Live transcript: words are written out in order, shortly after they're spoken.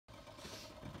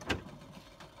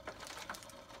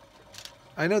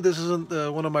I know this isn't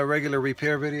one of my regular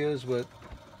repair videos, but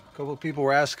a couple of people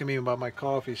were asking me about my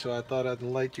coffee, so I thought I'd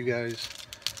enlighten you guys.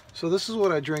 So this is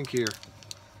what I drink here.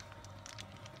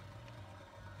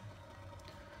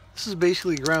 This is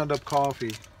basically ground up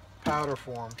coffee, powder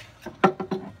form.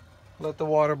 Let the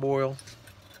water boil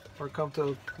or come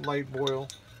to light boil.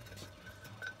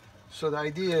 So the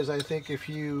idea is, I think if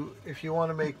you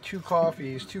want to make two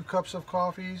cups of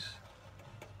coffees,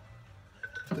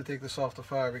 to take this off the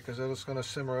fire because it's going to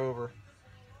simmer over.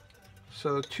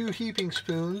 So 2 heaping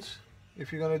spoons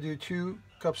if you're going to do 2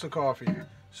 cups of coffee.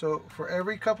 So for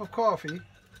every cup of coffee,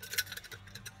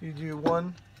 you do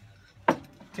 1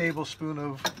 tablespoon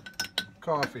of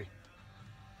coffee.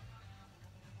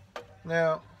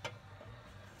 Now,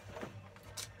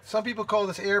 some people call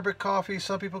this Arabic coffee,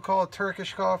 some people call it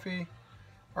Turkish coffee.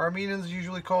 Armenians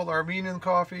usually call it Armenian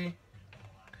coffee.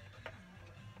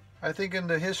 I think in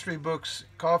the history books,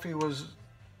 coffee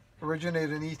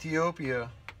originated in Ethiopia,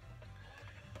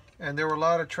 and there were a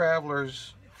lot of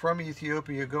travelers from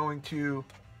Ethiopia going to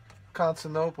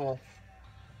Constantinople.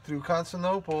 Through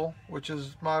Constantinople, which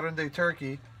is modern-day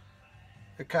Turkey,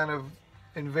 it kind of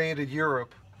invaded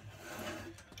Europe.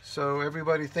 So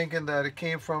everybody thinking that it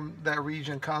came from that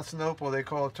region, Constantinople, they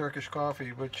call it Turkish coffee,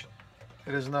 which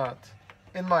it is not,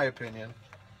 in my opinion.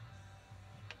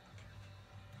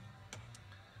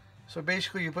 So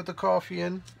basically you put the coffee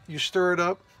in, you stir it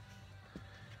up.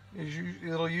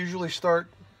 It'll usually start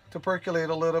to percolate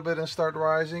a little bit and start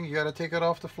rising. You got to take it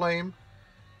off the flame,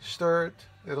 stir it,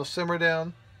 it'll simmer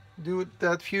down. Do it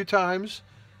that few times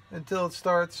until it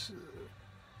starts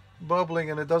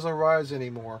bubbling and it doesn't rise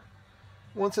anymore.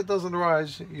 Once it doesn't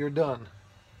rise, you're done.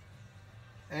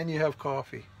 And you have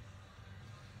coffee.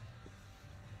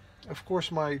 Of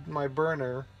course my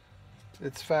burner,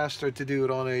 it's faster to do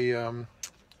it on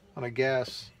a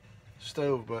gas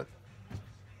stove, but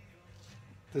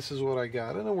this is what I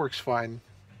got and it works fine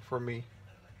for me.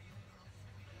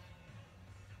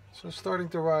 So it's starting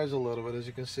to rise a little bit, as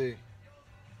you can see.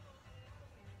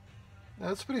 Now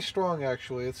it's pretty strong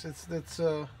actually. It's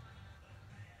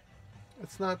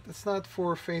not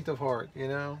for faint of heart, you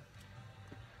know.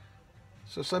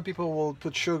 So some people will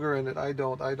put sugar in it. I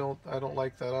don't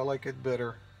like that. I like it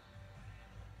bitter.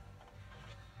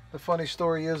 The funny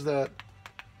story is that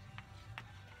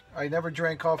I never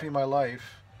drank coffee in my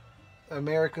life.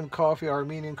 American coffee,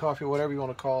 Armenian coffee, whatever you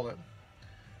want to call it.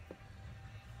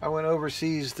 I went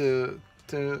overseas to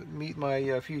meet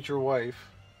my future wife.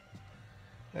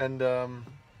 And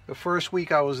the first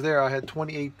week I was there, I had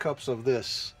 28 cups of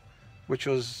this, which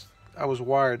was, I was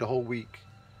wired the whole week.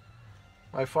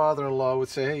 My father-in-law would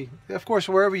say, hey, of course,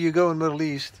 wherever you go in the Middle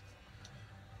East,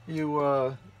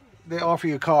 they offer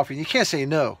you coffee. You can't say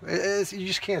no. You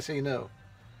just can't say no.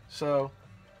 So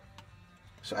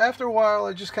after a while,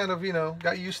 I just kind of, you know,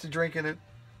 got used to drinking it.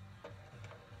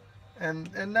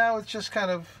 And now it's just kind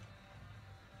of,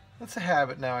 it's a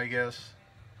habit now, I guess.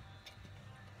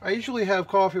 I usually have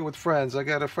coffee with friends. I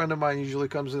got a friend of mine usually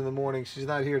comes in the morning. She's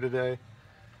not here today.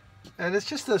 And it's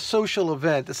just a social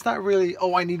event. It's not really,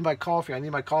 oh, I need my coffee. I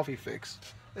need my coffee fix.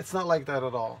 It's not like that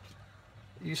at all.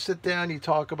 You sit down, you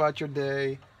talk about your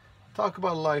day, talk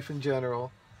about life in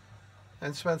general,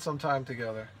 and spend some time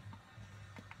together.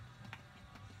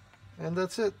 And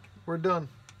that's it. We're done.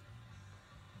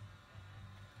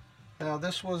 Now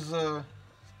this was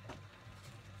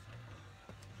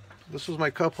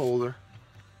my cup holder.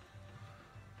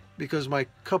 Because my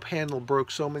cup handle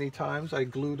broke so many times, I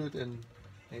glued it and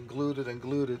glued it and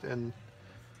glued it, and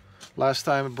last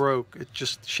time it broke, it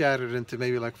just shattered into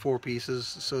maybe like 4 pieces.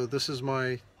 So this is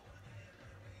my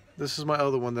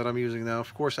other one that I'm using now.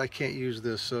 Of course I can't use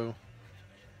this, so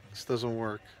this doesn't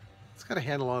work. It's got a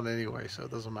handle on it anyway, so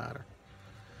it doesn't matter.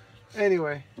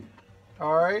 Anyway,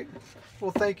 alright,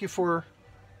 well, thank you for,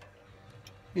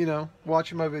 you know,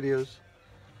 watching my videos,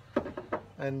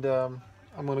 and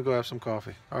I'm gonna go have some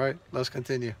coffee. Alright, let's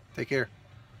continue. Take care.